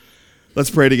Let's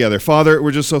pray together. Father,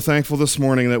 we're just so thankful this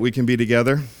morning that we can be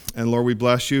together. And Lord, we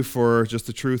bless you for just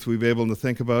the truth we've been able to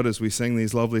think about as we sing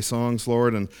these lovely songs,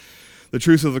 Lord, and the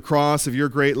truth of the cross, of your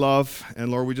great love.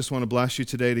 And Lord, we just want to bless you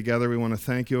today together. We want to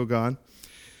thank you, O God.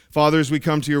 Father, as we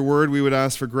come to your word, we would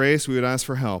ask for grace, we would ask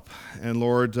for help. And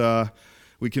Lord,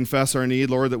 we confess our need,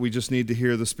 Lord, that we just need to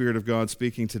hear the Spirit of God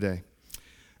speaking today.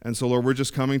 And so, Lord, we're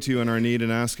just coming to you in our need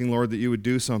and asking, Lord, that you would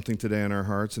do something today in our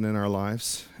hearts and in our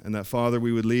lives. And that, Father,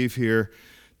 we would leave here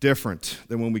different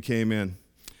than when we came in.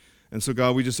 And so,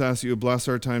 God, we just ask that you would bless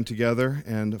our time together.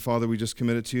 And, Father, we just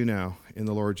commit it to you now. In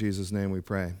the Lord Jesus' name we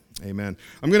pray. Amen.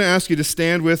 I'm going to ask you to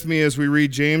stand with me as we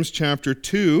read James chapter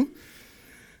 2.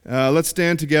 Let's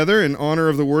stand together in honor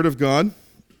of the Word of God.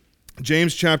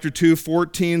 James chapter 2,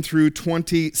 14 through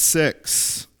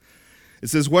 26. It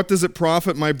says, "What does it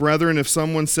profit, my brethren, if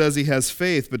someone says he has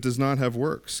faith but does not have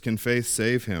works? Can faith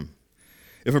save him?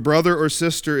 If a brother or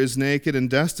sister is naked and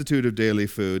destitute of daily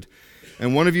food,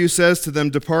 and one of you says to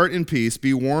them, 'Depart in peace,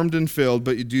 be warmed and filled,'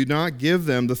 but you do not give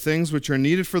them the things which are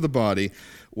needed for the body,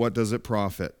 what does it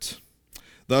profit?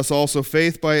 Thus also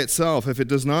faith by itself, if it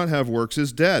does not have works,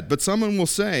 is dead. But someone will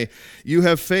say, 'You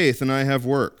have faith and I have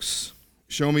works.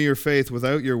 Show me your faith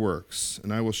without your works,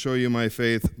 and I will show you my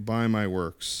faith by my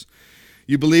works.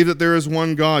 You believe that there is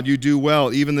one God, you do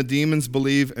well. Even the demons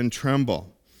believe and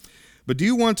tremble. But do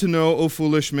you want to know, O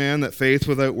foolish man, that faith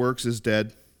without works is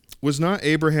dead? Was not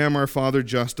Abraham our father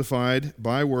justified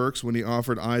by works when he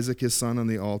offered Isaac his son on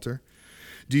the altar?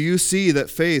 Do you see that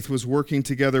faith was working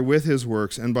together with his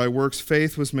works, and by works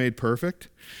faith was made perfect?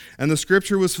 And the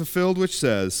scripture was fulfilled which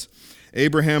says,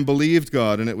 Abraham believed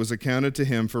God, and it was accounted to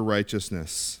him for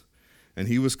righteousness. And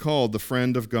he was called the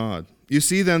friend of God. You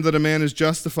see then that a man is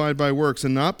justified by works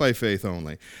and not by faith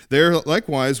only. There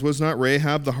likewise was not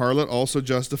Rahab the harlot also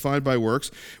justified by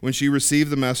works when she received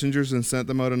the messengers and sent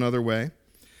them out another way?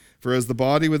 For as the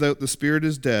body without the spirit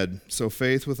is dead, so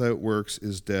faith without works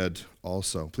is dead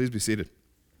also." Please be seated.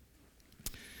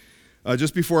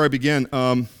 Just before I begin,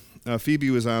 Phoebe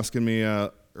was asking me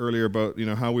earlier about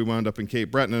how we wound up in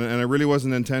Cape Breton, and I really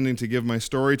wasn't intending to give my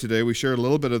story today. We shared a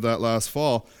little bit of that last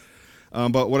fall.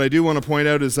 But what I do want to point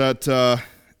out is that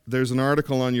there's an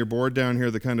article on your board down here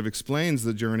that kind of explains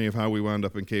the journey of how we wound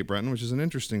up in Cape Breton, which is an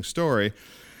interesting story.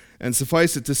 And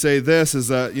suffice it to say this, is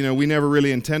that, we never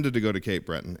really intended to go to Cape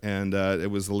Breton, and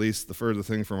it was the further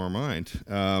thing from our mind.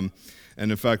 And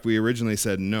in fact, we originally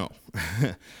said no.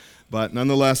 But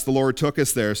nonetheless, the Lord took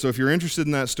us there. So if you're interested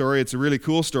in that story, it's a really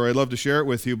cool story. I'd love to share it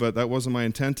with you, but that wasn't my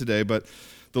intent today. But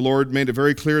the Lord made it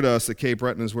very clear to us that Cape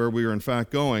Breton is where we were in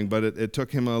fact going, but it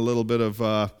took him a little bit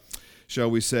of,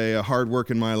 shall we say, hard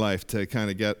work in my life to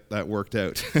kind of get that worked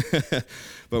out.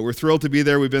 But we're thrilled to be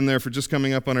there. We've been there for just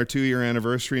coming up on our 2-year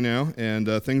anniversary now,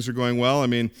 and things are going well. I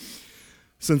mean,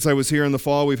 since I was here in the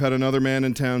fall, we've had another man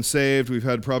in town saved. We've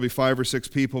had probably 5 or 6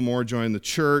 people more join the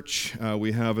church.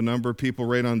 We have a number of people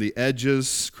right on the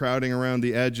edges, crowding around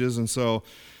the edges, and so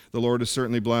the Lord is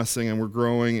certainly blessing, and we're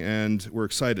growing, and we're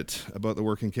excited about the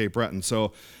work in Cape Breton.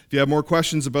 So if you have more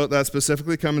questions about that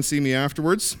specifically, come and see me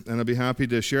afterwards, and I'll be happy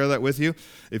to share that with you.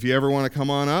 If you ever want to come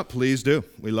on up, please do.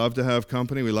 We love to have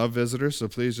company. We love visitors, so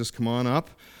please just come on up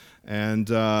and,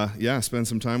 spend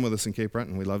some time with us in Cape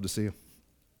Breton. We'd love to see you.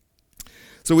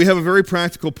 So we have a very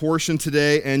practical portion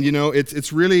today, and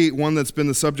it's really one that's been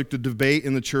the subject of debate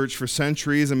in the church for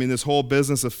centuries. I mean, this whole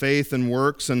business of faith and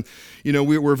works, and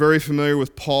we're very familiar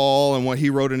with Paul and what he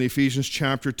wrote in Ephesians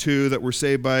chapter 2, that we're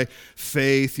saved by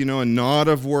faith, and not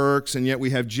of works, and yet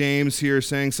we have James here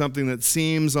saying something that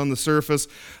seems on the surface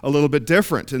a little bit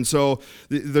different. And so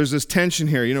there's this tension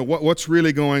here. What's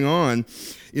really going on?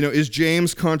 Is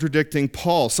James contradicting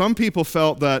Paul? Some people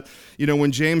felt that,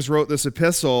 when James wrote this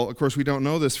epistle, of course we don't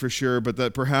know this for sure, but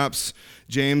that perhaps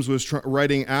James was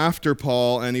writing after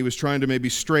Paul, and he was trying to maybe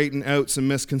straighten out some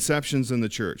misconceptions in the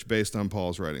church based on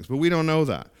Paul's writings. But we don't know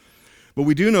that. But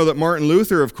we do know that Martin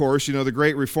Luther, of course, the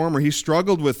great reformer, he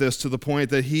struggled with this to the point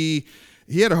that he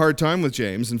had a hard time with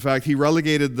James. In fact, he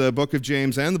relegated the book of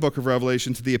James and the book of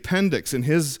Revelation to the appendix in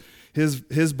his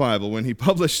Bible when he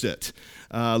published it,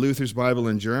 Luther's Bible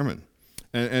in German.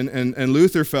 And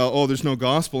Luther felt, there's no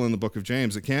gospel in the book of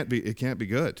James. It can't be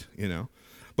good,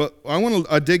 But I want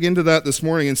to dig into that this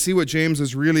morning and see what James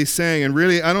is really saying. And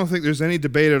really, I don't think there's any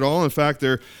debate at all. In fact,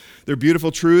 they're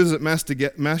beautiful truths that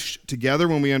mesh together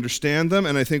when we understand them.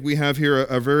 And I think we have here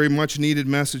a very much needed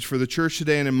message for the church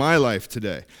today and in my life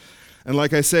today. And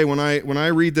like I say, when I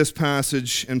read this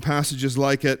passage and passages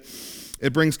like it,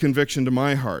 it brings conviction to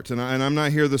my heart. And I'm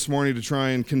not here this morning to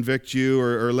try and convict you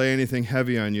or lay anything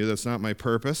heavy on you. That's not my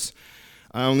purpose.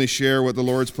 I only share what the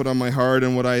Lord's put on my heart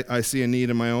and what I see a need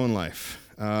in my own life.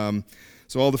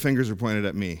 So all the fingers are pointed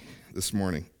at me this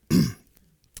morning.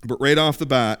 But right off the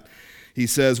bat, he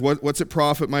says, what's it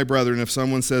profit, my brethren, if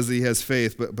someone says that he has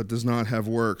faith but does not have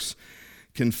works?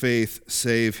 Can faith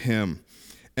save him?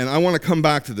 And I want to come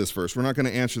back to this verse. We're not going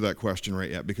to answer that question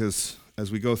right yet, because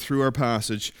as we go through our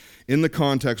passage, in the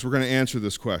context, we're going to answer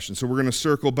this question. So we're going to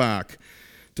circle back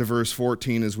to verse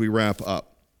 14 as we wrap up.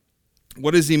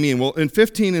 What does he mean? Well, in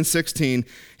 15 and 16,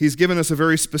 he's given us a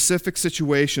very specific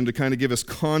situation to kind of give us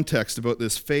context about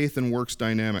this faith and works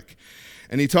dynamic.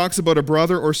 And he talks about a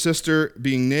brother or sister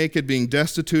being naked, being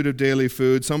destitute of daily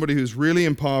food, somebody who's really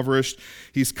impoverished.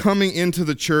 He's coming into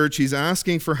the church. He's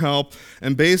asking for help.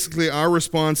 And basically our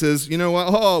response is, you know what?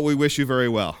 Oh, we wish you very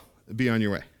well. Be on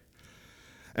your way.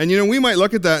 And, we might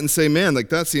look at that and say, man, like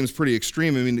that seems pretty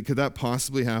extreme. I mean, could that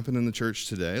possibly happen in the church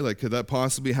today? Like, could that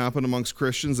possibly happen amongst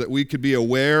Christians, that we could be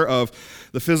aware of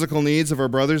the physical needs of our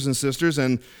brothers and sisters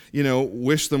and,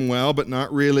 wish them well, but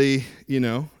not really,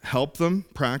 help them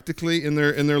practically in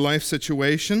their life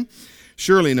situation?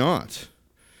 Surely not.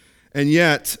 And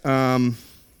yet,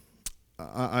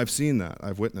 I've seen that.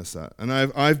 I've witnessed that. And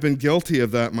I've been guilty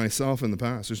of that myself in the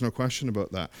past. There's no question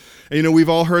about that. And we've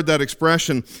all heard that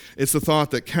expression, it's the thought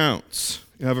that counts.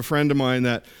 I have a friend of mine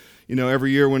that,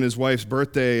 every year when his wife's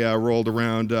birthday rolled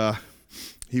around,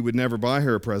 he would never buy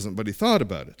her a present, but he thought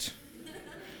about it.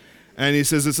 And he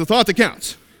says, it's the thought that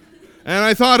counts. And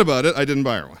I thought about it. I didn't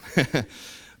buy her one.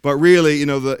 But really,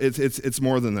 it's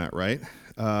more than that, right?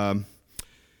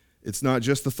 It's not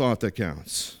just the thought that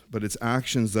counts, but it's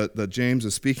actions that James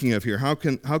is speaking of here. How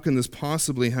can this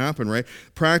possibly happen, right?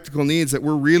 Practical needs that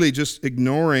we're really just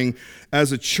ignoring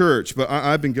as a church. But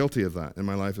I've been guilty of that in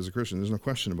my life as a Christian. There's no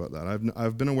question about that.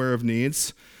 I've been aware of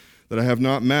needs that I have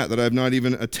not met, that I've not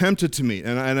even attempted to meet.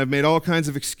 And I've made all kinds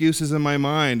of excuses in my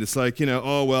mind. It's like,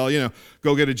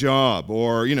 go get a job,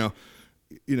 or,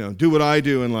 do what I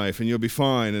do in life and you'll be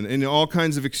fine. And all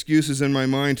kinds of excuses in my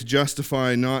mind to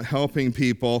justify not helping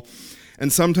people.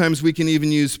 And sometimes we can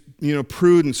even use,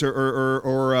 prudence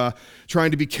or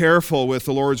trying to be careful with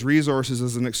the Lord's resources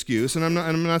as an excuse. And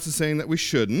I'm not saying that we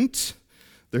shouldn't.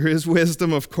 There is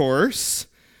wisdom, of course.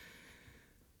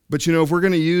 But, if we're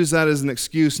going to use that as an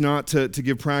excuse not to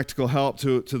give practical help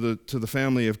to the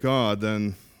family of God,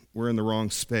 then we're in the wrong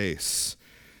space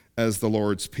as the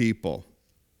Lord's people.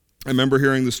 I remember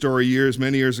hearing the story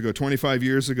many years ago, 25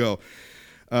 years ago,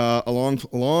 a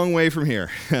long way from here.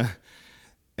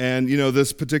 And,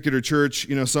 this particular church,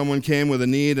 someone came with a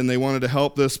need and they wanted to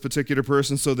help this particular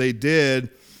person, so they did.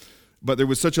 But there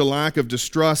was such a lack of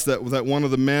distrust that one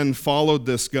of the men followed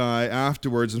this guy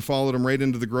afterwards and followed him right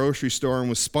into the grocery store and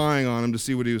was spying on him to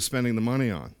see what he was spending the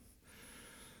money on.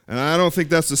 And I don't think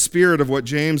that's the spirit of what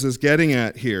James is getting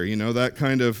at here, that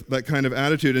kind of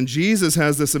attitude. And Jesus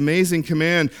has this amazing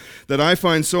command that I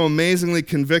find so amazingly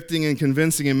convicting and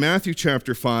convincing. In Matthew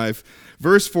chapter 5,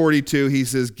 verse 42, he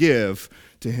says, "Give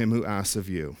to him who asks of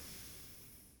you.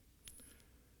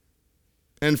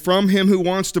 And from him who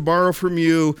wants to borrow from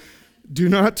you, do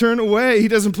not turn away." He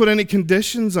doesn't put any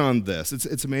conditions on this.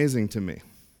 It's amazing to me.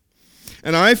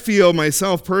 And I feel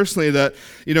myself personally that,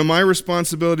 my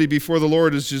responsibility before the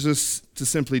Lord is just to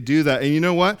simply do that. And you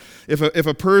know what? If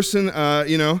a person,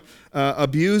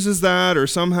 abuses that or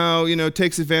somehow,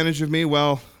 takes advantage of me,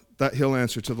 well, that he'll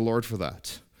answer to the Lord for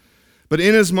that. But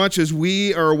inasmuch as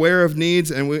we are aware of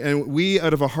needs and we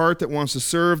out of a heart that wants to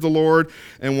serve the Lord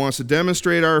and wants to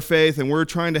demonstrate our faith, and we're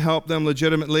trying to help them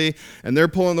legitimately, and they're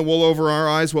pulling the wool over our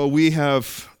eyes, well, we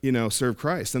have, served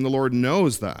Christ. And the Lord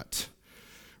knows that.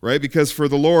 Right? Because for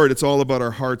the Lord, it's all about our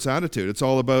heart's attitude. It's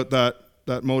all about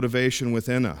that motivation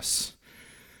within us.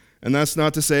 And that's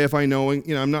not to say if I know,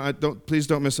 please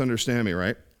don't misunderstand me,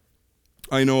 right?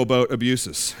 I know about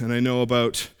abuses, and I know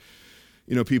about,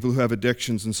 people who have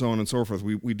addictions and so on and so forth.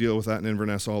 We deal with that in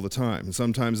Inverness all the time. And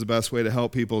sometimes the best way to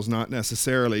help people is not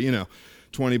necessarily,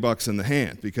 $20 in the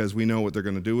hand, because we know what they're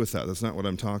going to do with that. That's not what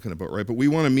I'm talking about, right? But we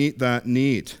want to meet that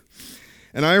need.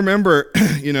 And I remember,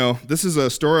 this is a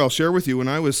story I'll share with you. When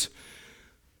I was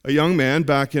a young man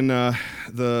back in the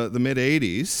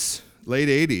mid-'80s, late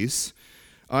 80s,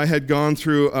 I had gone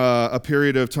through a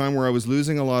period of time where I was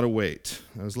losing a lot of weight.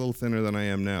 I was a little thinner than I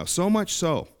am now. So much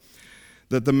so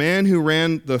that the man who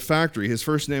ran the factory, his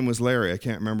first name was Larry, I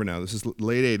can't remember now. This is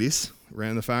late 80s,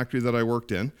 ran the factory that I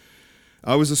worked in.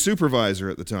 I was a supervisor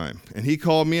at the time, and he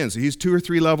called me in. So he's 2 or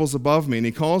 3 levels above me, and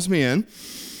he calls me in.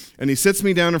 And he sits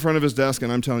me down in front of his desk,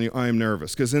 and I'm telling you, I am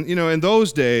nervous. Because, in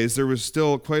those days, there was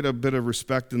still quite a bit of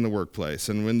respect in the workplace.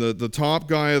 And when the top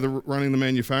guy running the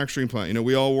manufacturing plant,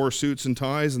 we all wore suits and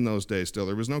ties in those days still.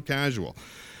 There was no casual.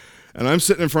 And I'm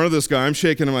sitting in front of this guy. I'm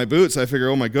shaking in my boots. I figure,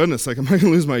 oh my goodness, like, am I going to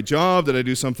lose my job? Did I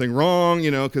do something wrong?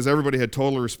 Because everybody had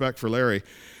total respect for Larry.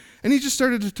 And he just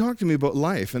started to talk to me about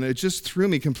life, and it just threw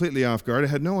me completely off guard. I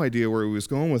had no idea where he was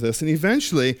going with this. And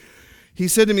eventually, he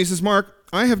said to me, he says, Mark,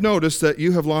 I have noticed that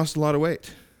you have lost a lot of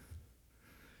weight.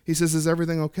 He says, is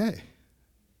everything okay?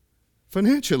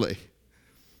 Financially.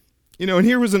 And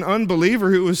here was an unbeliever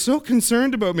who was so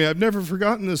concerned about me. I've never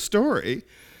forgotten this story.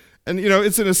 And,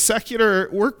 it's in a secular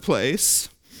workplace,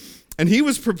 and he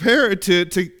was prepared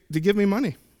to give me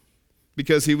money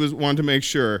because he wanted to make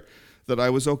sure that I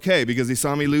was okay, because he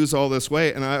saw me lose all this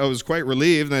weight, and I was quite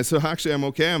relieved. And I said, actually, I'm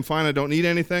okay. I'm fine. I don't need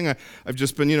anything. I've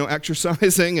just been,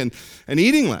 exercising and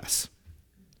eating less.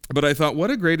 But I thought, what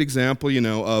a great example,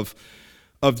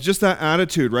 of just that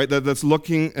attitude, right? That's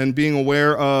looking and being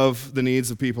aware of the needs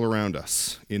of people around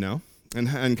us,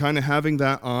 and kind of having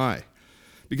that eye.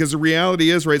 Because the reality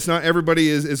is, right, it's not everybody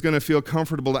is going to feel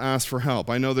comfortable to ask for help.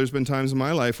 I know there's been times in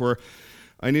my life where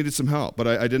I needed some help, but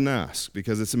I didn't ask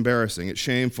because it's embarrassing. It's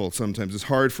shameful sometimes. It's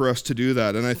hard for us to do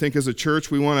that. And I think as a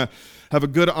church, we want to have a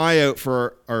good eye out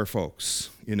for our folks,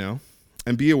 and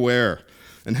be aware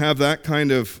and have that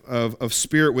kind of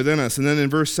spirit within us. And then in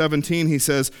verse 17, he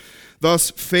says, thus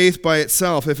faith by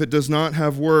itself, if it does not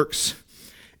have works,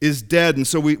 is dead. And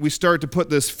so we start to put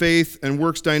this faith and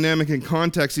works dynamic in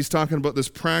context. He's talking about this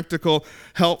practical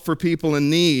help for people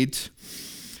in need.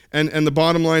 And the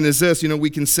bottom line is this, we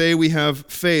can say we have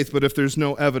faith, but if there's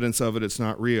no evidence of it, it's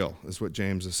not real, is what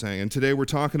James is saying. And today we're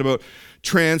talking about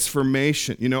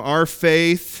transformation. Our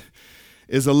faith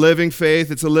is a living faith.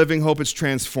 It's a living hope. It's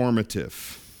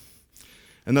transformative.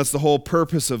 And that's the whole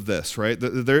purpose of this, right?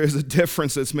 There is a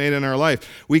difference that's made in our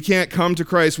life. We can't come to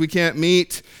Christ. We can't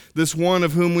meet this one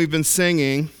of whom we've been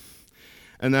singing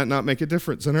and that not make a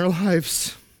difference in our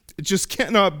lives. It just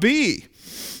cannot be.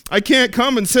 I can't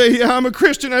come and say, yeah, I'm a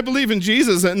Christian, I believe in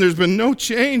Jesus, and there's been no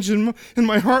change in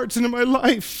my heart and in my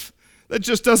life. That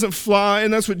just doesn't fly,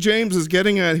 and that's what James is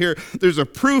getting at here. There's a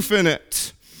proof in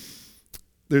it.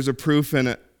 There's a proof in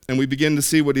it. And we begin to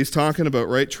see what he's talking about,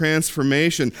 right?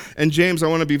 Transformation. And James, I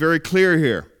want to be very clear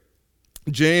here.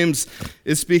 James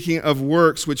is speaking of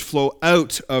works which flow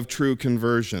out of true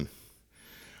conversion.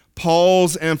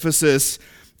 Paul's emphasis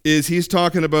is he's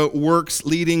talking about works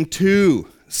leading to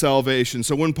salvation.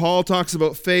 So when Paul talks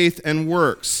about faith and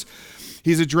works,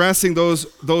 he's addressing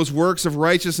those works of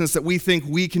righteousness that we think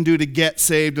we can do to get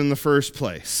saved in the first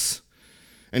place.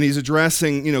 And he's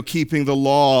addressing, keeping the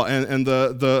law and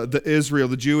the Israel,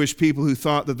 the Jewish people who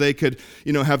thought that they could,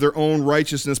 have their own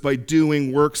righteousness by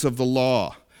doing works of the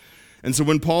law. And so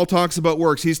when Paul talks about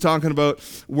works, he's talking about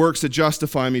works that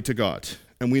justify me to God.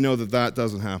 And we know that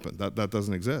doesn't happen. That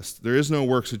doesn't exist. There is no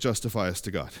works that justify us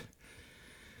to God.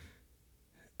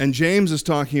 And James is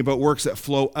talking about works that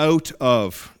flow out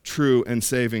of true and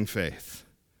saving faith.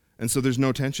 And so there's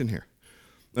no tension here.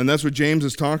 And that's what James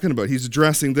is talking about. He's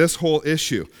addressing this whole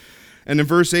issue. And in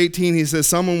verse 18, he says,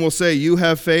 someone will say, you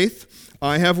have faith,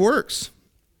 I have works.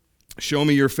 Show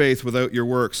me your faith without your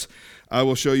works. I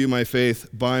will show you my faith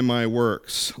by my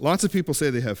works. Lots of people say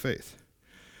they have faith.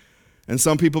 And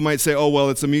some people might say, oh, well,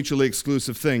 it's a mutually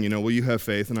exclusive thing. Well, you have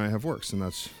faith and I have works. And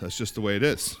that's just the way it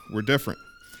is. We're different.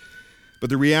 But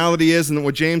the reality is, and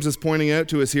what James is pointing out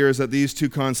to us here, is that these two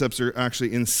concepts are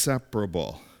actually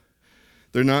inseparable.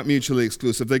 They're not mutually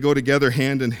exclusive. They go together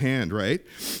hand in hand, right?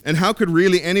 And how could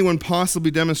really anyone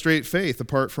possibly demonstrate faith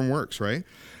apart from works, right?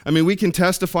 I mean, we can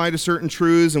testify to certain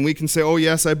truths and we can say, oh,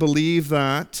 yes, I believe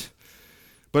that.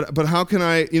 But how can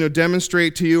I,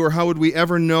 demonstrate to you, or how would we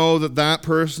ever know that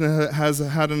person has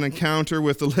had an encounter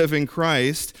with the living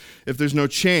Christ if there's no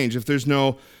change, if there's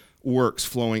no works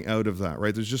flowing out of that,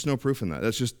 right? There's just no proof in that.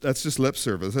 That's just lip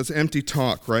service. That's empty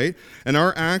talk, right? And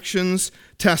our actions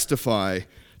testify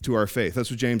to our faith. That's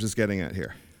what James is getting at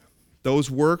here. Those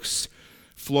works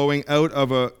flowing out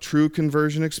of a true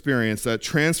conversion experience, that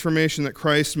transformation that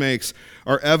Christ makes,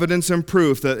 are evidence and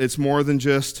proof that it's more than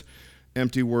just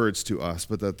empty words to us,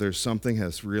 but that there's something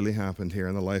has really happened here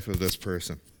in the life of this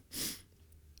person.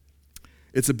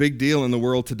 It's a big deal in the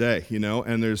world today,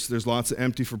 and there's lots of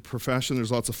empty profession.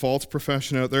 There's lots of false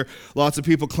profession out there. Lots of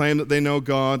people claim that they know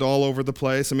God all over the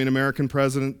place. I mean, American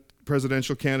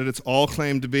presidential candidates all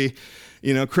claim to be,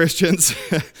 Christians,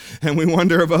 and we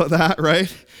wonder about that,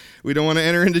 right? We don't want to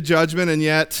enter into judgment, and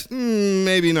yet,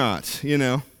 maybe not,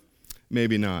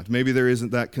 Maybe not. Maybe there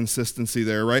isn't that consistency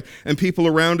there, right? And people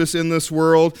around us in this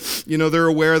world, they're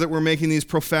aware that we're making these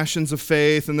professions of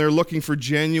faith, and they're looking for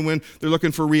they're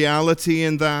looking for reality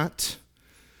in that.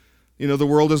 The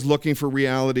world is looking for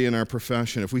reality in our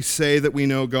profession. If we say that we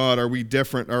know God, are we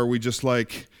different? Or are we just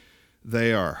like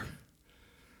they are?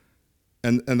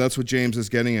 And that's what James is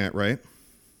getting at, right?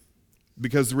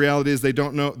 Because the reality is they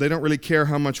don't really care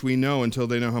how much we know until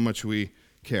they know how much we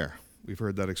care. We've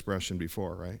heard that expression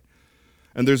before, right?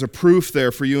 And there's a proof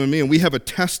there for you and me. And we have a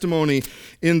testimony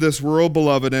in this world,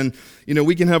 beloved. And,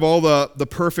 we can have all the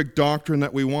perfect doctrine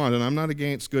that we want. And I'm not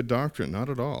against good doctrine, not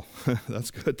at all. That's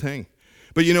a good thing.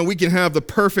 But, we can have the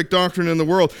perfect doctrine in the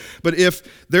world. But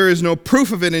if there is no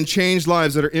proof of it in changed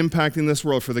lives that are impacting this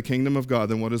world for the kingdom of God,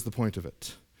 then what is the point of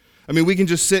it? I mean, we can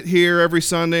just sit here every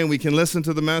Sunday and we can listen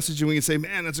to the message and we can say,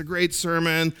 man, that's a great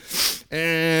sermon,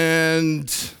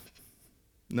 and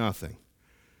nothing.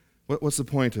 What's the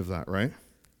point of that, right?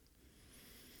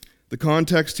 The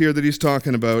context here that he's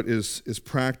talking about is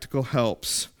practical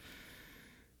helps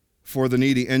for the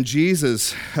needy. And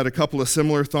Jesus had a couple of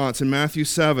similar thoughts. In Matthew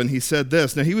 7, he said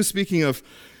this. Now, he was speaking of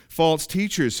false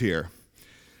teachers here,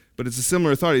 but it's a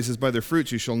similar thought. He says, by their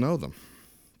fruits you shall know them.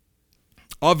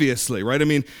 Obviously, right? I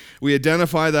mean, we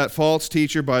identify that false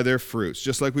teacher by their fruits,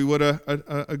 just like we would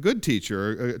a good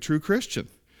teacher, or a true Christian.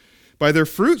 By their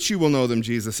fruits you will know them,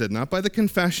 Jesus said, not by the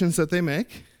confessions that they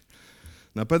make,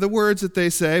 not by the words that they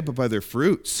say, but by their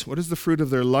fruits. What is the fruit of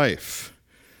their life?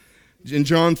 In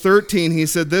John 13, he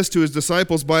said this to his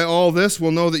disciples, by all this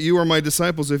we'll know that you are my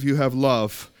disciples if you have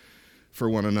love for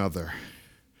one another.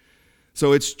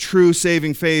 So it's true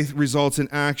saving faith results in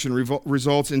action,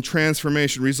 results in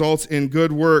transformation, results in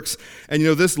good works. And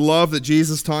this love that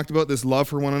Jesus talked about, this love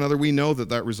for one another, we know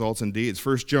that results in deeds.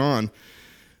 1 John,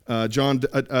 John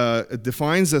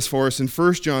defines this for us in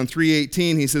 1 John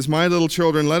 3:18. He says, my little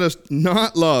children, let us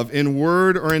not love in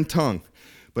word or in tongue,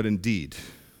 but in deed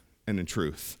and in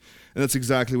truth. And that's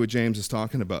exactly what James is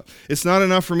talking about. It's not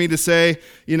enough for me to say,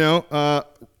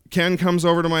 Ken comes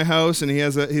over to my house and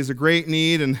he's a great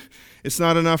need, and it's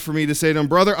not enough for me to say to him,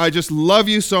 brother, I just love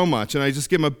you so much. And I just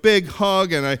give him a big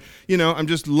hug and I'm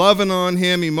just loving on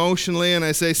him emotionally and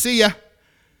I say, see ya.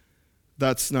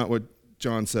 That's not what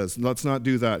John says. Let's not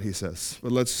do that, he says.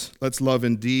 But let's love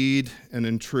in deed and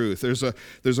in truth.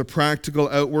 There's a practical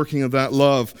outworking of that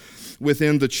love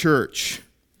within the church.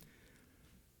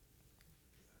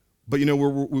 But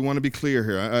we want to be clear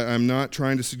here. I'm not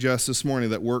trying to suggest this morning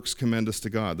that works commend us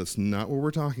to God. That's not what we're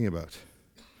talking about.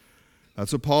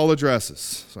 That's what Paul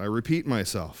addresses. So I repeat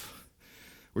myself.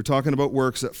 We're talking about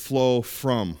works that flow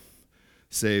from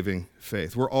saving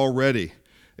faith. We're already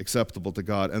acceptable to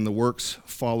God, and the works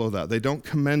follow that. They don't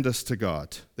commend us to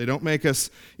God. They don't make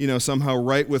us, somehow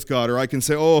right with God. Or I can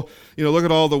say, look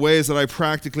at all the ways that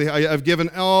I've given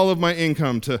all of my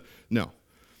income to. No.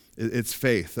 It's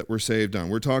faith that we're saved on.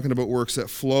 We're talking about works that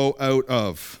flow out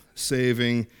of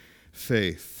saving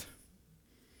faith.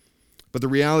 But the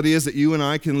reality is that you and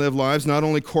I can live lives not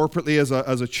only corporately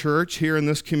as a church here in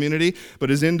this community,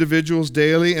 but as individuals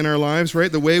daily in our lives,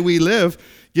 right? The way we live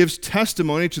gives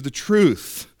testimony to the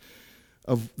truth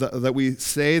of that we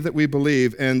say that we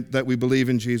believe, and that we believe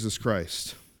in Jesus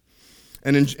Christ.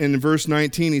 And in verse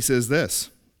 19, he says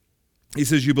this. He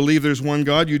says, you believe there's one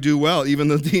God, you do well. Even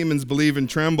the demons believe and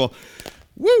tremble.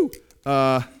 Woo!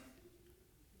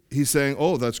 He's saying,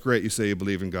 oh, that's great, you say you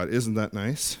believe in God. Isn't that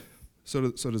nice? So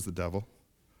does the devil.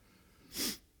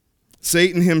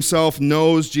 Satan himself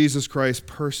knows Jesus Christ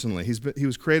personally. He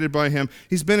was created by him.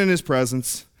 He's been in his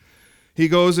presence. He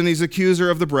goes and he's accuser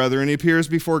of the brethren. He appears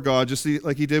before God just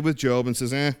like he did with Job and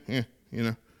says,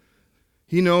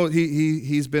 He knows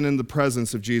he's been in the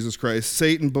presence of Jesus Christ.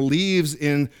 Satan believes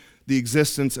in the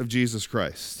existence of Jesus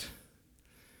Christ.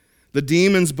 The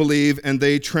demons believe and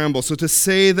they tremble. So to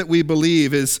say that we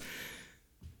believe is,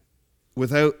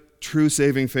 without true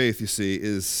saving faith, you see,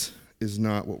 is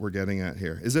not what we're getting at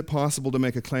here. Is it possible to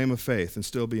make a claim of faith and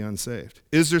still be unsaved?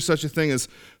 Is there such a thing as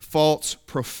false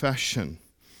profession?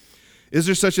 Is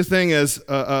there such a thing as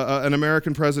an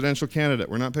American presidential candidate?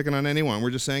 We're not picking on anyone.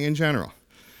 We're just saying in general.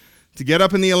 To get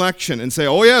up in the election and say,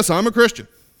 oh yes, I'm a Christian,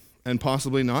 and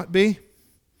possibly not be?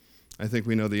 I think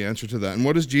we know the answer to that. And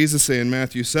what does Jesus say in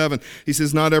Matthew 7? He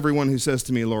says, not everyone who says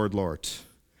to me, Lord, Lord,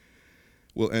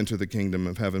 will enter the kingdom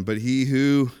of heaven, but he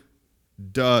who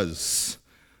does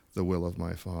the will of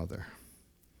my Father.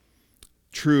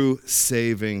 True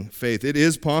saving faith. It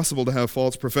is possible to have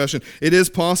false profession. It is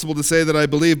possible to say that I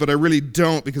believe, but I really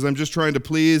don't, because I'm just trying to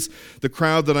please the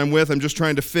crowd that I'm with. I'm just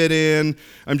trying to fit in.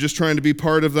 I'm just trying to be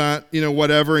part of that,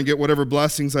 whatever, and get whatever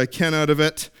blessings I can out of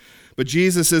it. But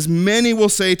Jesus says, many will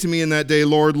say to me in that day,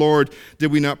 Lord, Lord, did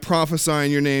we not prophesy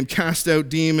in your name, cast out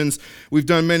demons? We've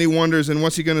done many wonders. And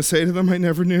what's he going to say to them? I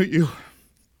never knew you.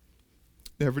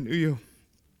 Never knew you.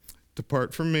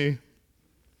 Depart from me.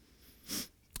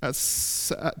 That's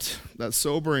sad. That's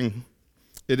sobering.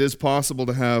 It is possible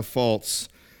to have false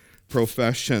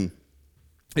profession.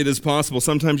 It is possible.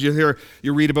 Sometimes you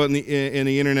read about in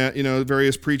the internet,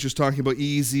 various preachers talking about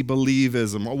easy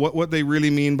believism. What they really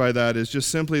mean by that is just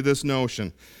simply this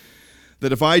notion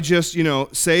that if I just,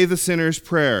 say the sinner's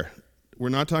prayer, we're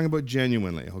not talking about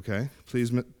genuinely, okay?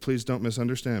 Please don't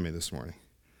misunderstand me this morning.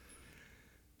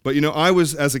 But, I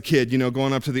was, as a kid,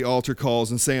 going up to the altar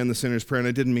calls and saying the sinner's prayer, and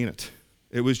I didn't mean it.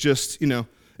 It was just,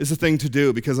 it's a thing to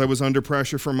do because I was under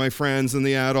pressure from my friends and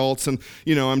the adults, and,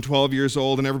 I'm 12 years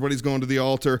old and everybody's going to the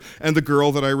altar, and the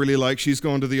girl that I really like, she's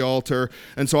going to the altar,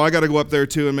 and so I got to go up there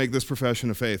too and make this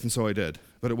profession of faith, and so I did.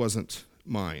 But it wasn't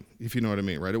mine, if you know what I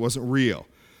mean, right? It wasn't real.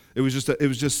 It was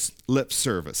just lip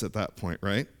service at that point,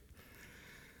 right?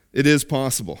 It is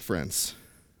possible, friends,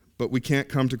 but we can't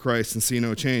come to Christ and see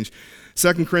no change.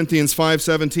 2 Corinthians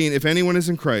 5:17, if anyone is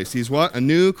in Christ, he's what? A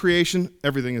new creation.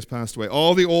 Everything has passed away.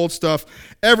 All the old stuff,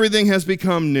 everything has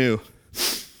become new.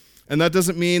 And that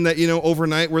doesn't mean that,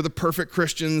 overnight we're the perfect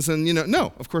Christians and,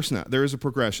 no, of course not. There is a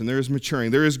progression. There is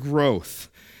maturing. There is growth.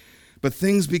 But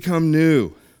things become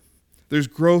new. There's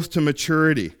growth to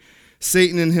maturity.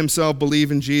 Satan and himself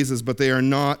believe in Jesus, but they are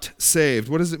not saved.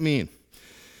 What does it mean?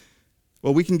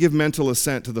 Well, we can give mental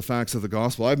assent to the facts of the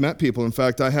gospel. I've met people. In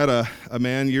fact, I had a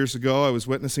man years ago I was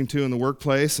witnessing to in the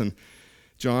workplace, and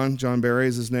John Barry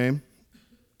is his name.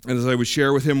 And as I would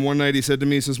share with him one night, he said to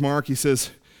me, he says, Mark,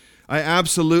 I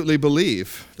absolutely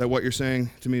believe that what you're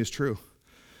saying to me is true.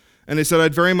 And he said,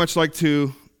 I'd very much like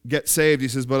to get saved. He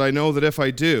says, but I know that if I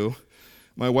do,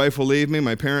 my wife will leave me,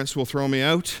 my parents will throw me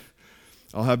out,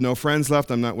 I'll have no friends left.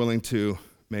 I'm not willing to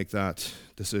make that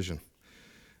decision.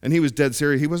 And he was dead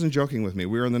serious. He wasn't joking with me.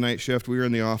 We were on the night shift. We were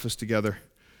in the office together.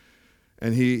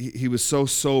 And he was so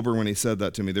sober when he said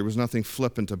that to me. There was nothing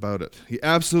flippant about it. He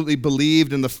absolutely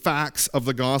believed in the facts of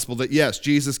the gospel that, yes,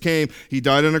 Jesus came. He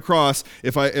died on a cross.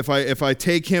 If I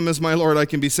take him as my Lord, I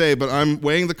can be saved. But I'm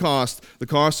weighing the cost. The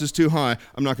cost is too high.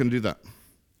 I'm not going to do that.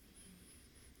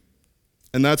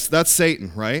 And that's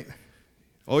Satan, right?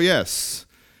 Oh, yes.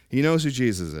 He knows who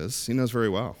Jesus is. He knows very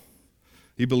well.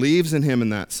 He believes in him in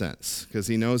that sense because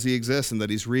he knows he exists and that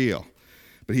he's real.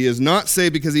 But he is not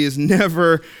saved because he has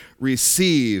never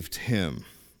received him.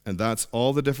 And that's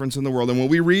all the difference in the world. And when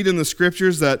we read in the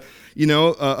scriptures that,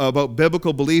 about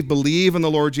biblical believe in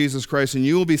the Lord Jesus Christ and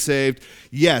you will be saved,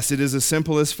 yes, it is as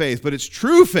simple as faith, but it's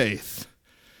true faith.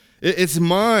 It's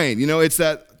mine. It's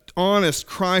that honest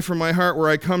cry from my heart where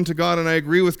I come to God and I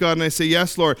agree with God and I say,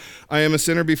 yes, Lord, I am a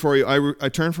sinner before you. I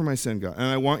turn from my sin, God, and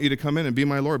I want you to come in and be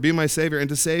my Lord, be my Savior, and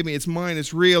to save me. It's mine.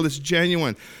 It's real. It's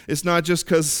genuine. It's not just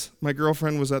because my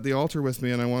girlfriend was at the altar with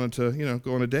me and I wanted to,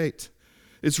 go on a date.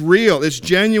 It's real. It's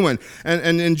genuine.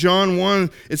 And in John 1,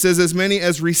 it says, as many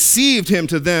as received him,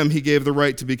 to them he gave the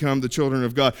right to become the children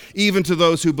of God, even to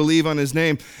those who believe on his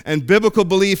name. And biblical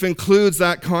belief includes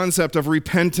that concept of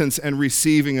repentance and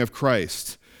receiving of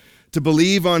Christ. To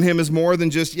believe on him is more than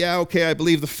just, I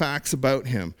believe the facts about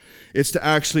him. It's to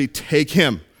actually take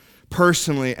him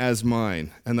personally as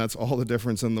mine. And that's all the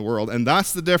difference in the world. And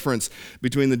that's the difference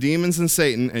between the demons and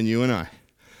Satan and you and I.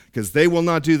 Because they will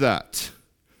not do that.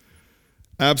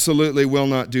 Absolutely will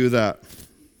not do that.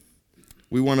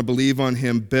 We want to believe on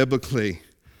him biblically.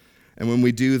 And when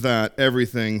we do that,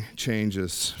 everything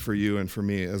changes for you and for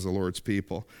me as the Lord's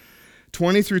people.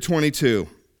 20 through 22.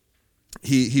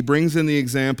 He brings in the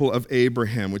example of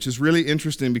Abraham, which is really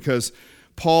interesting because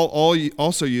Paul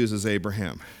also uses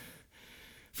Abraham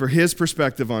for his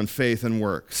perspective on faith and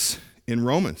works in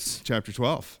Romans chapter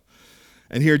 12.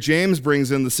 And here James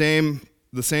brings in the same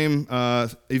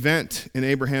event in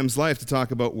Abraham's life to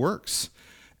talk about works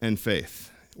and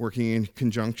faith working in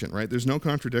conjunction, right? There's no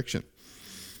contradiction.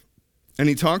 And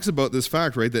he talks about this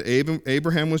fact, right, that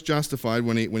Abraham was justified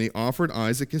when he offered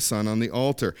Isaac his son on the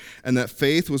altar, and that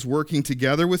faith was working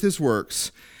together with his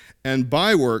works, and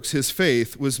by works his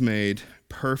faith was made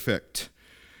perfect.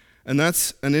 And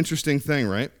that's an interesting thing,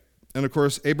 right? And of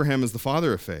course, Abraham is the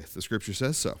father of faith. The scripture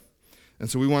says so. And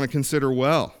so we want to consider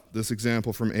well this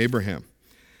example from Abraham.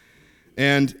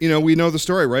 And, we know the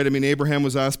story, right? I mean, Abraham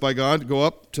was asked by God to go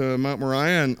up to Mount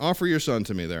Moriah and offer your son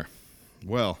to me there.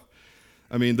 Well,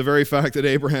 the very fact that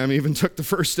Abraham even took the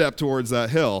first step towards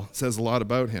that hill says a lot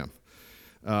about him.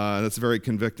 That's very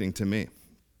convicting to me.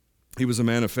 He was a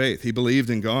man of faith. He believed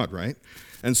in God, right?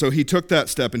 And so he took that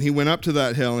step and he went up to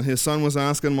that hill, and his son was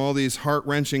asking him all these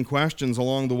heart-wrenching questions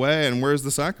along the way. And where's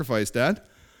the sacrifice, Dad?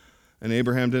 And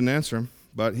Abraham didn't answer him,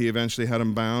 but he eventually had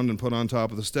him bound and put on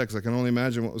top of the sticks. I can only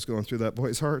imagine what was going through that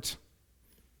boy's heart.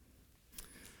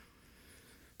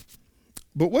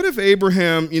 But what if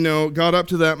Abraham, got up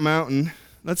to that mountain?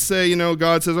 Let's say,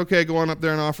 God says, okay, go on up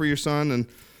there and offer your son. And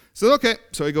says, okay.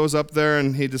 So he goes up there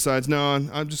and he decides, no,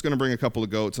 I'm just going to bring a couple of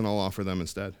goats and I'll offer them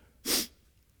instead.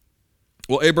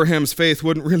 Well, Abraham's faith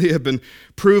wouldn't really have been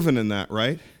proven in that,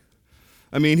 right?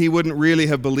 I mean, he wouldn't really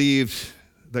have believed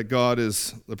that God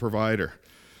is the provider.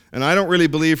 And I don't really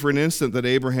believe for an instant that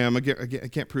Abraham, again, I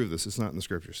can't prove this, it's not in the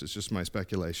scriptures, it's just my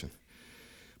speculation.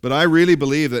 But I really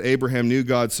believe that Abraham knew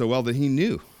God so well that he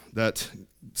knew that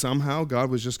somehow God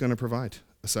was just going to provide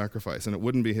a sacrifice, and it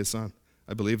wouldn't be his son.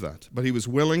 I believe that. But he was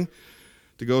willing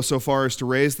to go so far as to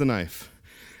raise the knife.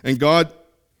 And God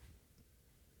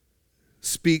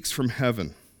speaks from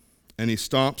heaven, and he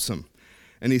stops him.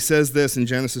 And he says this in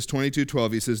Genesis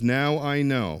 22:12. He says, "Now I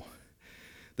know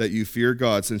that you fear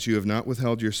God, since you have not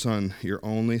withheld your son, your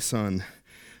only son,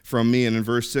 from me." And in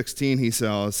verse 16 he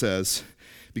says,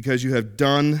 "Because you have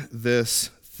done this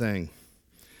thing."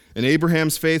 And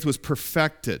Abraham's faith was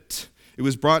perfected. It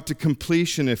was brought to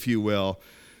completion, if you will,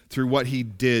 through what he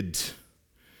did.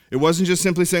 It wasn't just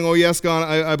simply saying, "Oh, yes, God,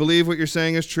 I believe what you're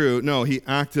saying is true." No, he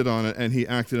acted on it, and he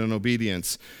acted in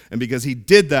obedience. And because he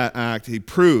did that act, he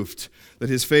proved that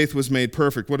his faith was made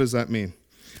perfect. What does that mean?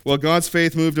 Well, God's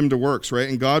faith moved him to works, right?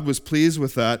 And God was pleased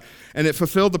with that. And it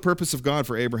fulfilled the purpose of God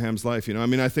for Abraham's life. I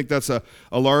mean, I think that's a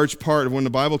large part of when the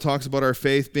Bible talks about our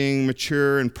faith being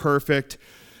mature and perfect.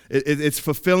 It's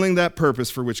fulfilling that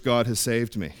purpose for which God has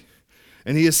saved me.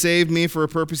 And he has saved me for a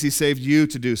purpose. He saved you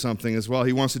to do something as well.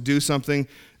 He wants to do something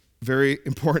very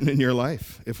important in your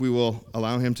life, if we will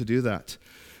allow him to do that.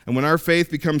 And when our faith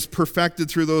becomes perfected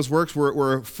through those works,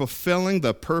 we're fulfilling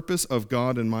the purpose of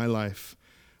God in my life.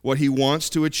 What he wants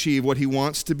to achieve, what he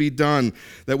wants to be done,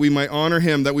 that we might honor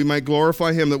him, that we might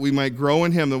glorify him, that we might grow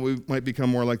in him, that we might become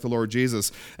more like the Lord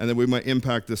Jesus, and that we might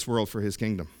impact this world for his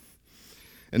kingdom.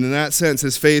 And in that sense,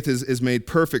 his faith is made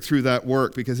perfect through that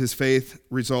work, because his faith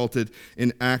resulted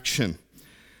in action.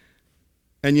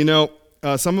 And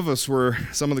some of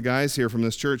the guys here from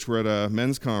this church were at a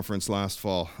men's conference last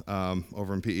fall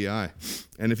over in PEI.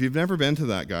 And if you've never been to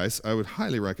that, guys, I would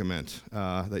highly recommend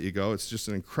that you go. It's just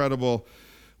an incredible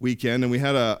weekend. And we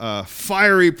had a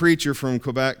fiery preacher from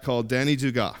Quebec called Danny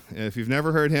Dugas. And if you've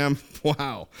never heard him,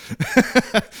 wow.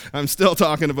 I'm still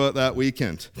talking about that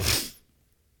weekend.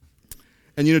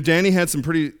 And Danny had some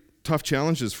pretty tough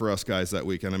challenges for us guys that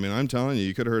weekend. I mean, I'm telling you,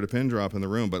 you could have heard a pin drop in the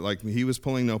room, but he was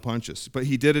pulling no punches. But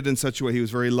he did it in such a way. He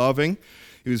was very loving,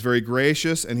 he was very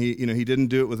gracious, and he didn't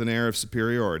do it with an air of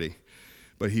superiority.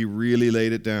 But he really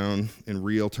laid it down in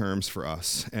real terms for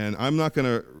us. And I'm not going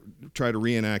to try to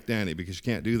reenact Danny, because you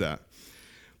can't do that.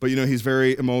 But he's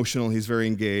very emotional, he's very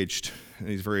engaged, and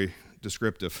he's very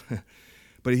descriptive.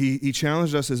 But he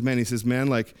challenged us as men. He says, "Man,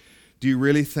 do you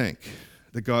really think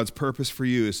that God's purpose for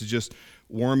you is to just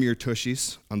warm your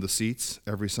tushies on the seats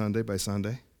every Sunday by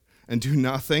Sunday and do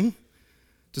nothing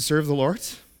to serve the Lord?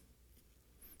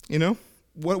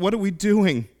 What are we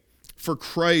doing for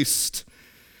Christ?"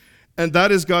 And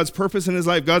that is God's purpose in his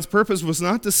life. God's purpose was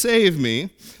not to save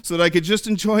me so that I could just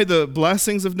enjoy the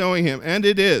blessings of knowing him. And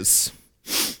it is.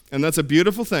 And that's a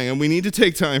beautiful thing. And we need to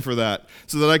take time for that,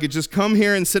 so that I could just come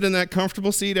here and sit in that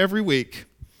comfortable seat every week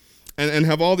and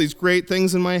have all these great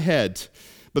things in my head,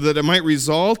 but that it might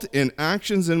result in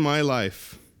actions in my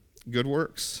life, good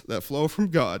works that flow from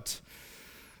God,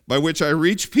 by which I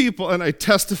reach people and I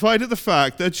testify to the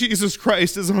fact that Jesus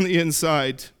Christ is on the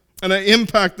inside, and I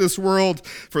impact this world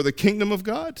for the kingdom of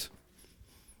God.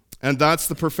 And that's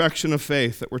the perfection of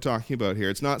faith that we're talking about here.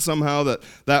 It's not somehow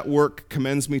that work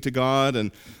commends me to God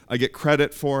and I get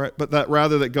credit for it, but that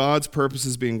rather that God's purpose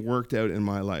is being worked out in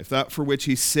my life, that for which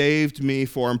he saved me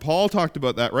for. And Paul talked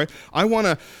about that, right? I want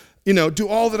to do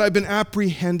all that I've been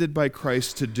apprehended by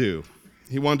Christ to do.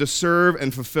 He wanted to serve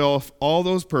and fulfill all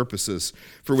those purposes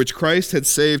for which Christ had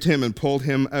saved him and pulled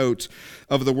him out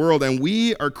of the world. And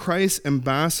we are Christ's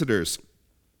ambassadors.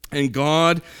 And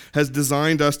God has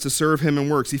designed us to serve him in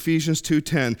works. Ephesians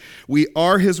 2:10. We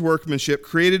are his workmanship,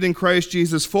 created in Christ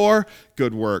Jesus for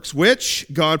good works, which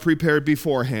God prepared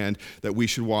beforehand that we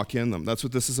should walk in them. That's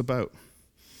what this is about.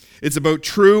 It's about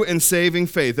true and saving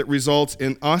faith that results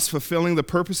in us fulfilling the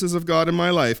purposes of God in my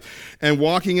life and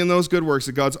walking in those good works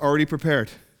that God's already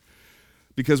prepared.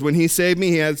 Because when he saved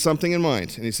me, he had something in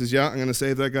mind. And he says, I'm going to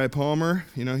save that guy Palmer.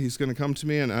 He's going to come to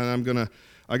me, and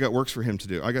I got works for him to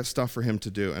do. I got stuff for him to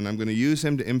do, and I'm going to use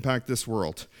him to impact this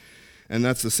world. And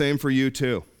that's the same for you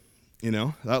too.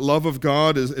 That love of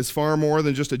God is far more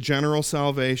than just a general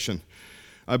salvation.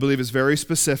 I believe it's very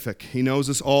specific. He knows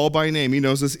us all by name. He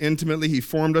knows us intimately. He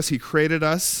formed us. He created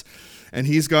us. And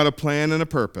he's got a plan and a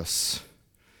purpose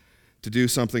to do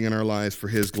something in our lives for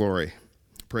his glory.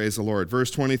 Praise the Lord.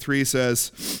 Verse 23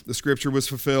 says, the scripture was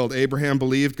fulfilled. Abraham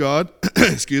believed God,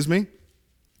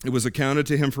 It was accounted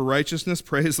to him for righteousness.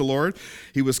 Praise the Lord.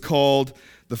 He was called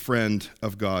the friend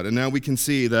of God. And now we can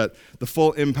see that the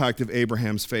full impact of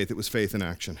Abraham's faith, it was faith in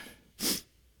action.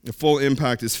 The full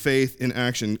impact is faith in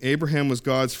action. Abraham was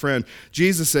God's friend.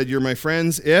 Jesus said, "You're my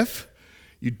friends if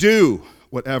you do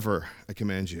whatever I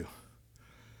command you."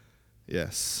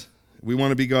 Yes. We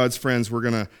want to be God's friends. We're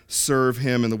going to serve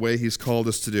him in the way he's called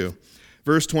us to do.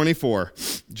 Verse 24,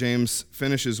 James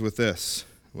finishes with this.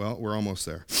 Well, we're almost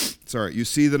there. Sorry. "You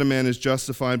see that a man is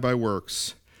justified by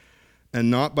works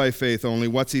and not by faith only."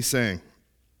 What's he saying?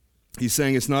 He's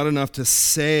saying it's not enough to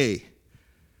say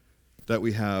that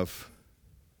we have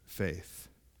faith,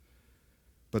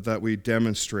 but that we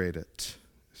demonstrate it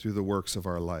through the works of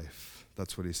our life.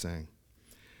 That's what he's saying.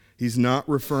 He's not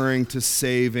referring to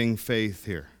saving faith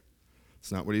here.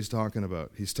 It's not what he's talking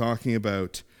about. He's talking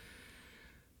about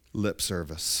lip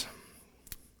service.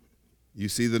 You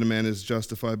see that a man is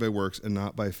justified by works and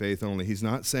not by faith only. He's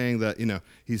not saying that,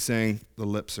 he's saying the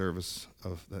lip service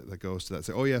of that goes to that.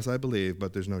 Say, "Oh yes, I believe,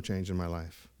 but there's no change in my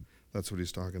life." That's what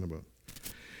he's talking about.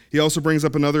 He also brings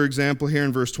up another example here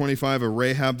in verse 25 of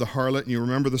Rahab the harlot. And you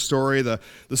remember the story, the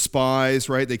spies,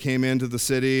 right? They came into the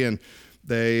city and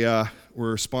they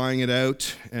were spying it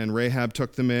out, and Rahab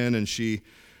took them in and she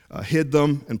hid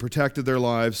them and protected their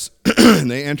lives. And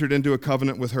they entered into a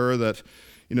covenant with her that,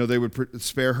 they would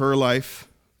spare her life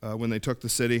when they took the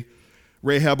city.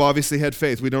 Rahab obviously had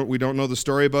faith. We don't know the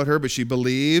story about her, but she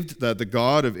believed that the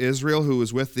God of Israel, who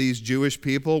was with these Jewish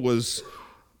people,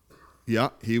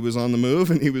 he was on the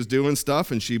move and he was doing stuff,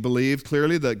 and she believed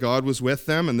clearly that God was with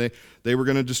them and they were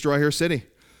going to destroy her city.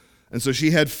 And so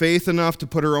she had faith enough to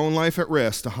put her own life at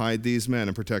risk to hide these men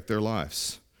and protect their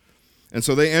lives. And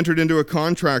so they entered into a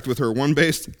contract with her, one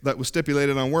based that was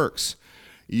stipulated on works.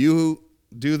 "You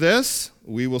do this,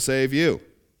 we will save you."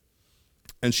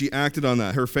 And she acted on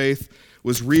that. Her faith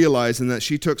was realized in that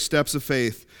she took steps of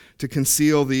faith to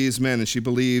conceal these men, and she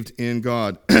believed in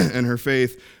God. And her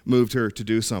faith moved her to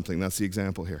do something. That's the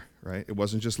example here, right? It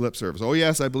wasn't just lip service. "Oh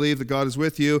yes, I believe that God is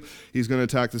with you. He's going to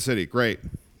attack the city." Great.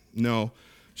 No,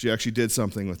 she actually did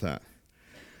something with that.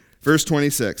 Verse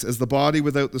 26, "As the body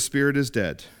without the spirit is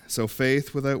dead, so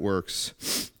faith without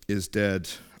works is dead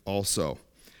also."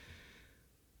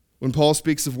 When Paul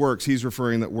speaks of works, he's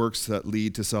referring that works that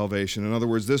lead to salvation. In other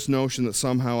words, this notion that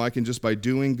somehow I can just by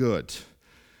doing good,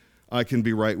 I can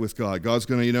be right with God. God's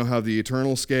going to, have the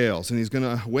eternal scales, and he's going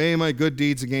to weigh my good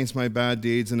deeds against my bad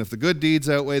deeds, and if the good deeds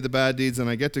outweigh the bad deeds, then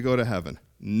I get to go to heaven.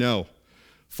 No.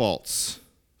 False.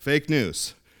 Fake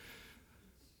news.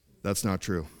 That's not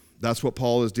true. That's what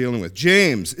Paul is dealing with.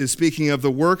 James is speaking of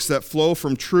the works that flow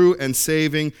from true and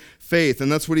saving faith.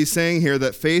 And that's what he's saying here,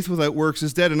 that faith without works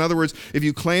is dead. In other words, if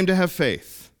you claim to have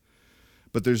faith,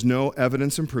 but there's no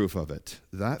evidence and proof of it,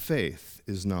 that faith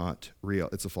is not real.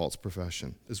 It's a false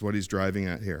profession, is what he's driving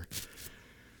at here.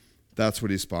 That's what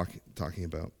he's talking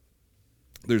about.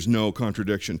 There's no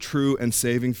contradiction. True and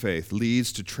saving faith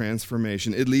leads to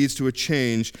transformation. It leads to a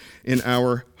change in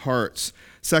our hearts.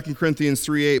 2 Corinthians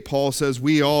 3:8, Paul says,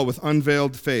 "We all with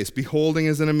unveiled face, beholding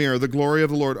as in a mirror the glory of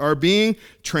the Lord, are being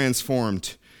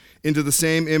transformed into the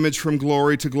same image from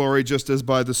glory to glory, just as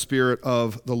by the Spirit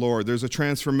of the Lord." There's a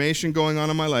transformation going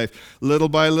on in my life. Little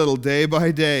by little, day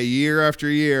by day, year after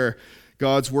year,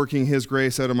 God's working his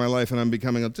grace out of my life, and I'm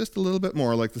becoming just a little bit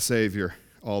more like the Savior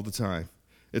all the time.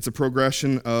 It's a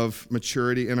progression of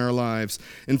maturity in our lives.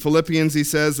 In Philippians, he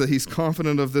says that he's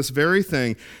confident of this very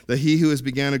thing, that he who has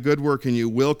began a good work in you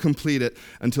will complete it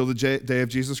until the day of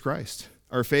Jesus Christ.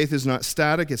 Our faith is not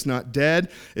static. It's not dead.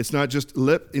 It's not just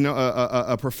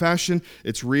a profession.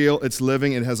 It's real. It's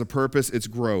living. It has a purpose. It's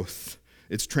growth.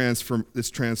 It's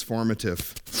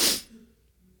transformative.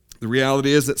 The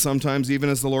reality is that sometimes, even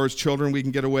as the Lord's children, we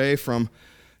can get away from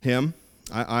him.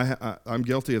 I'm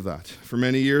guilty of that. For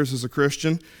many years as a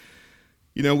Christian,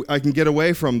 I can get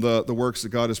away from the works that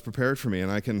God has prepared for me, and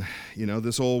I can,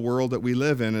 this old world that we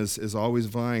live in is always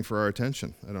vying for our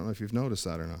attention. I don't know if you've noticed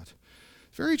that or not.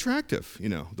 It's very attractive,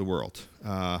 the world.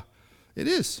 It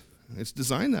is. It's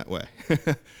designed that way.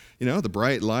 The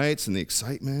bright lights and the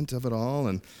excitement of it all.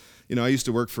 And, I used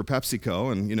to work for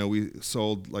PepsiCo, and, we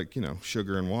sold,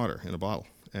 sugar and water in a bottle.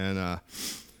 And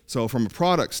so from a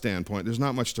product standpoint, there's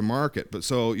not much to market. But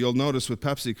so you'll notice with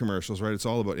Pepsi commercials, right, it's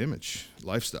all about image,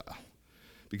 lifestyle.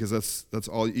 Because that's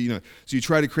all, So you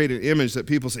try to create an image that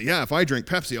people say, yeah, if I drink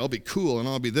Pepsi, I'll be cool, and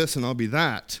I'll be this, and I'll be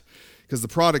that. Because the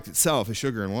product itself is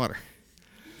sugar and water.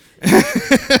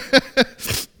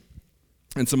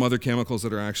 And some other chemicals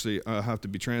that are actually have to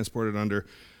be transported under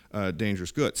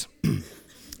dangerous goods.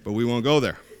 But we won't go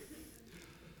there.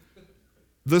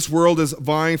 This world is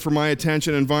vying for my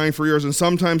attention and vying for yours. And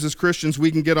sometimes as Christians,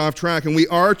 we can get off track, and we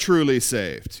are truly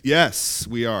saved. Yes,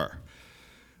 we are.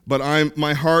 But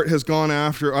my heart has gone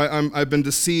after, I've been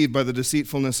deceived by the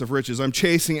deceitfulness of riches. I'm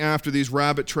chasing after these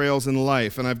rabbit trails in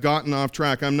life, and I've gotten off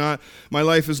track. My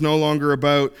life is no longer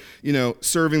about,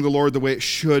 serving the Lord the way it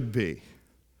should be,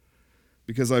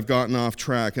 because I've gotten off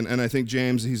track. And I think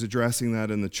James, he's addressing that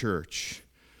in the church.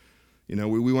 We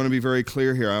want to be very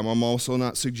clear here. I'm also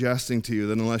not suggesting to you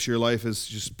that unless your life is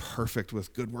just perfect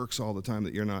with good works all the time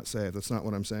that you're not saved. That's not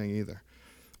what I'm saying either.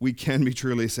 We can be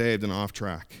truly saved and off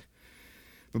track.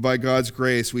 But by God's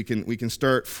grace, we can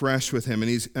start fresh with him.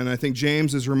 And I think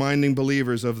James is reminding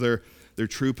believers of their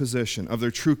true position, of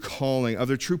their true calling, of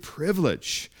their true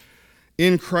privilege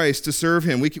in Christ to serve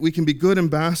him. We can be good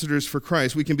ambassadors for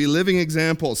Christ. We can be living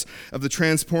examples of the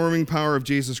transforming power of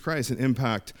Jesus Christ and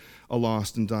impact a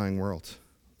lost and dying world.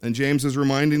 And James is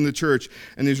reminding the church,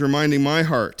 and he's reminding my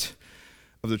heart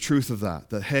of the truth of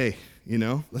that hey,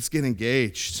 let's get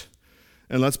engaged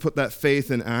and let's put that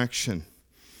faith in action.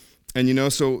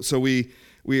 And so we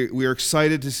are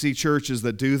excited to see churches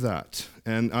that do that.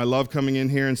 And I love coming in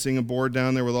here and seeing a board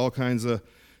down there with all kinds of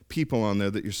people on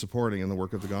there that you're supporting in the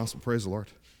work of the gospel. Praise the Lord.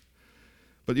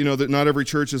 But that not every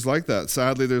church is like that.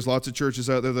 Sadly, there's lots of churches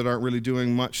out there that aren't really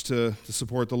doing much to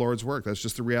support the Lord's work. That's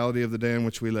just the reality of the day in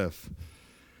which we live.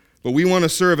 But we want to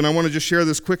serve, and I want to just share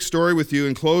this quick story with you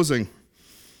in closing.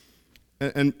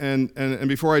 And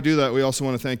before I do that, we also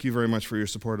want to thank you very much for your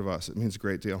support of us. It means a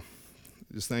great deal.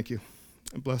 Just thank you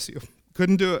and bless you.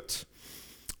 Couldn't do it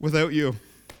without you.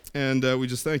 And we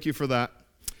just thank you for that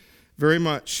very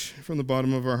much from the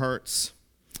bottom of our hearts.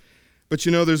 But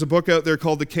there's a book out there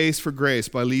called The Case for Grace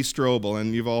by Lee Strobel,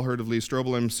 and you've all heard of Lee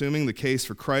Strobel, I'm assuming. The Case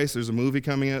for Christ. There's a movie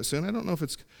coming out soon. I don't know if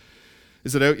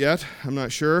is it out yet? I'm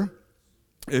not sure.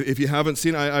 If you haven't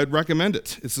seen it, I'd recommend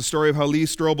it. It's the story of how Lee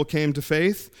Strobel came to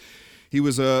faith. He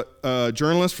was a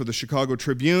journalist for the Chicago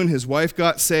Tribune. His wife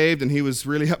got saved, and he was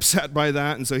really upset by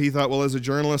that, and so he thought, well, as a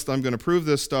journalist, I'm going to prove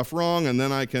this stuff wrong, and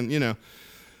then I can,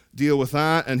 deal with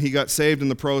that. And he got saved in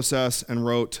the process and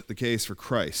wrote The Case for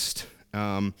Christ.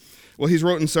 Well, he's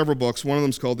written several books. One of them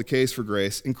is called The Case for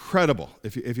Grace. Incredible.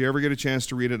 If you ever get a chance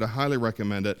to read it, I highly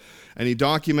recommend it. And he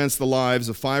documents the lives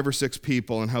of 5 or 6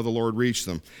 people and how the Lord reached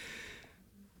them.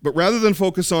 But rather than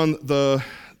focus on the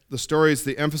stories,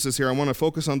 the emphasis here, I want to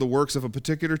focus on the works of a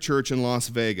particular church in Las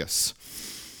Vegas.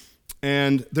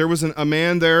 And there was a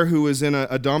man there who was in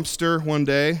a dumpster one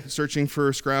day searching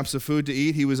for scraps of food to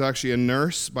eat. He was actually a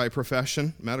nurse by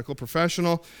profession, medical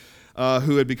professional,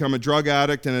 who had become a drug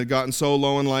addict and had gotten so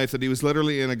low in life that he was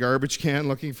literally in a garbage can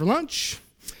looking for lunch.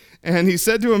 And he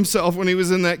said to himself when he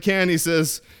was in that can, he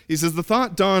says, the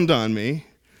thought dawned on me.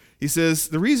 He says,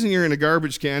 the reason you're in a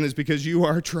garbage can is because you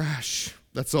are trash.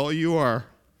 That's all you are.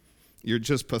 You're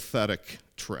just pathetic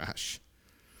trash.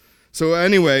 So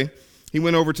anyway, he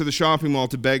went over to the shopping mall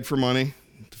to beg for money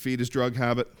to feed his drug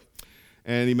habit.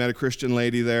 And he met a Christian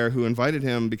lady there who invited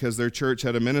him because their church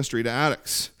had a ministry to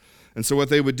addicts. And so what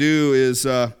they would do is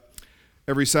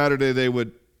every Saturday they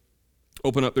would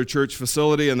open up their church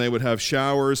facility and they would have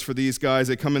showers for these guys.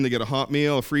 They come in to get a hot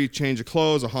meal, a free change of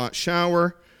clothes, a hot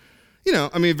shower.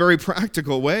 A very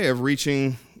practical way of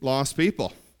reaching lost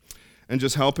people and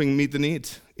just helping meet the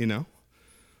needs, And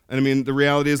the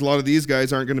reality is a lot of these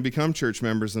guys aren't going to become church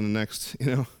members in the next,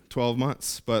 12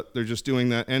 months, but they're just doing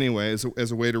that anyway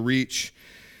as a way to reach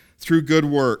through good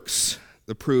works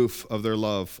the proof of their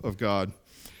love of God.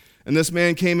 And this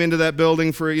man came into that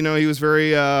building for, he was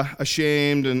very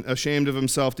ashamed of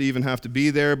himself to even have to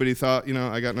be there, but he thought,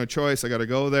 I got no choice, I got to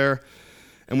go there.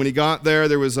 And when he got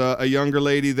there was a younger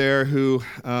lady there who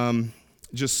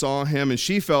just saw him, and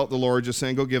she felt the Lord just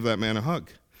saying, go give that man a hug.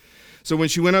 So when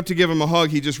she went up to give him a hug,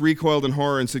 he just recoiled in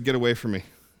horror and said, get away from me,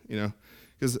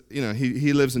 because,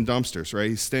 he lives in dumpsters, right?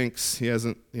 He stinks. He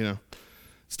hasn't, it's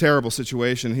a terrible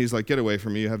situation. He's like, get away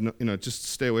from me. You have no, just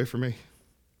stay away from me.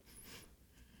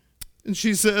 And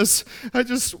she says, I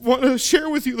just want to share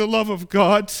with you the love of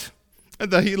God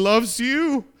and that he loves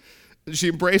you. And she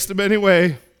embraced him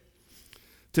anyway.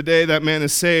 Today, that man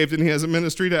is saved, and he has a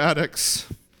ministry to addicts.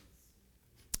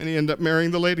 And he ended up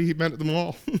marrying the lady he met at the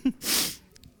mall.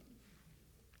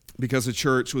 Because the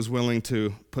church was willing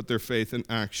to put their faith in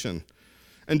action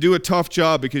and do a tough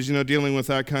job, because, dealing with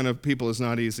that kind of people is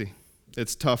not easy.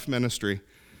 It's tough ministry.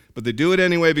 But they do it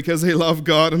anyway because they love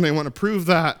God and they want to prove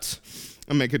that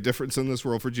and make a difference in this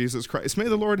world for Jesus Christ. May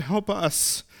the Lord help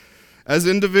us as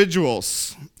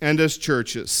individuals and as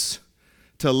churches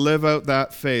to live out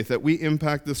that faith, that we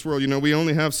impact this world. We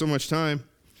only have so much time.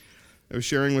 I was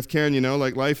sharing with Ken,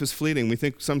 life is fleeting. We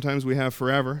think sometimes we have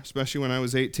forever, especially when I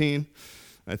was 18.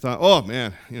 I thought, oh,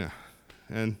 man,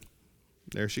 and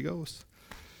there she goes.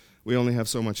 We only have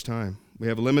so much time. We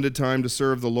have limited time to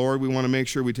serve the Lord. We want to make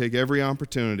sure we take every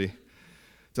opportunity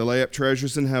to lay up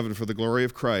treasures in heaven for the glory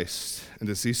of Christ and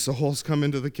to see souls come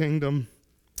into the kingdom.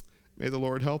 May the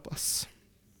Lord help us.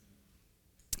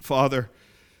 Father,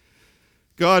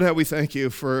 God, how we thank you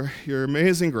for your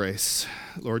amazing grace,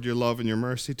 Lord, your love and your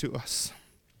mercy to us.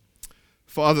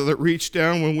 Father, that reached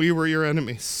down when we were your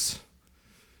enemies,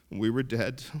 when we were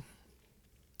dead,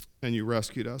 and you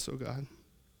rescued us, oh God.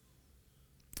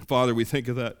 Father, we think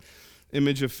of that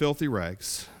image of filthy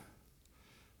rags,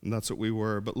 and that's what we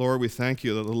were. But Lord, we thank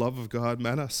you that the love of God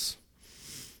met us,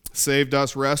 saved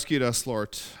us, rescued us,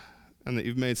 Lord, and that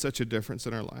you've made such a difference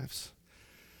in our lives.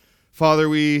 Father,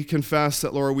 we confess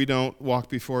that, Lord, we don't walk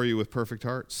before you with perfect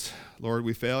hearts. Lord,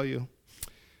 we fail you.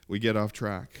 We get off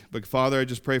track. But Father, I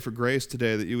just pray for grace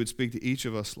today that you would speak to each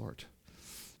of us, Lord,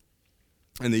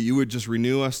 and that you would just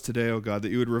renew us today, oh God,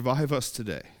 that you would revive us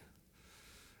today.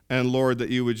 And Lord, that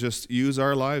you would just use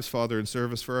our lives, Father, in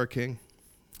service for our King.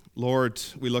 Lord,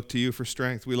 we look to you for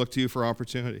strength. We look to you for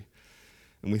opportunity.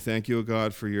 And we thank you, oh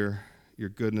God, for your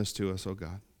goodness to us, oh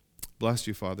God. Bless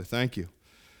you, Father. Thank you.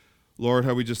 Lord,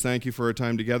 how we just thank you for our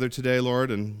time together today,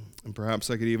 Lord, and perhaps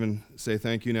I could even say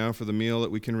thank you now for the meal that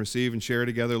we can receive and share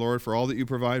together, Lord, for all that you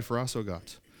provide for us, oh God.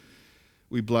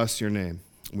 We bless your name.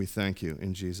 We thank you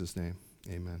in Jesus' name.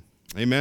 Amen. Amen.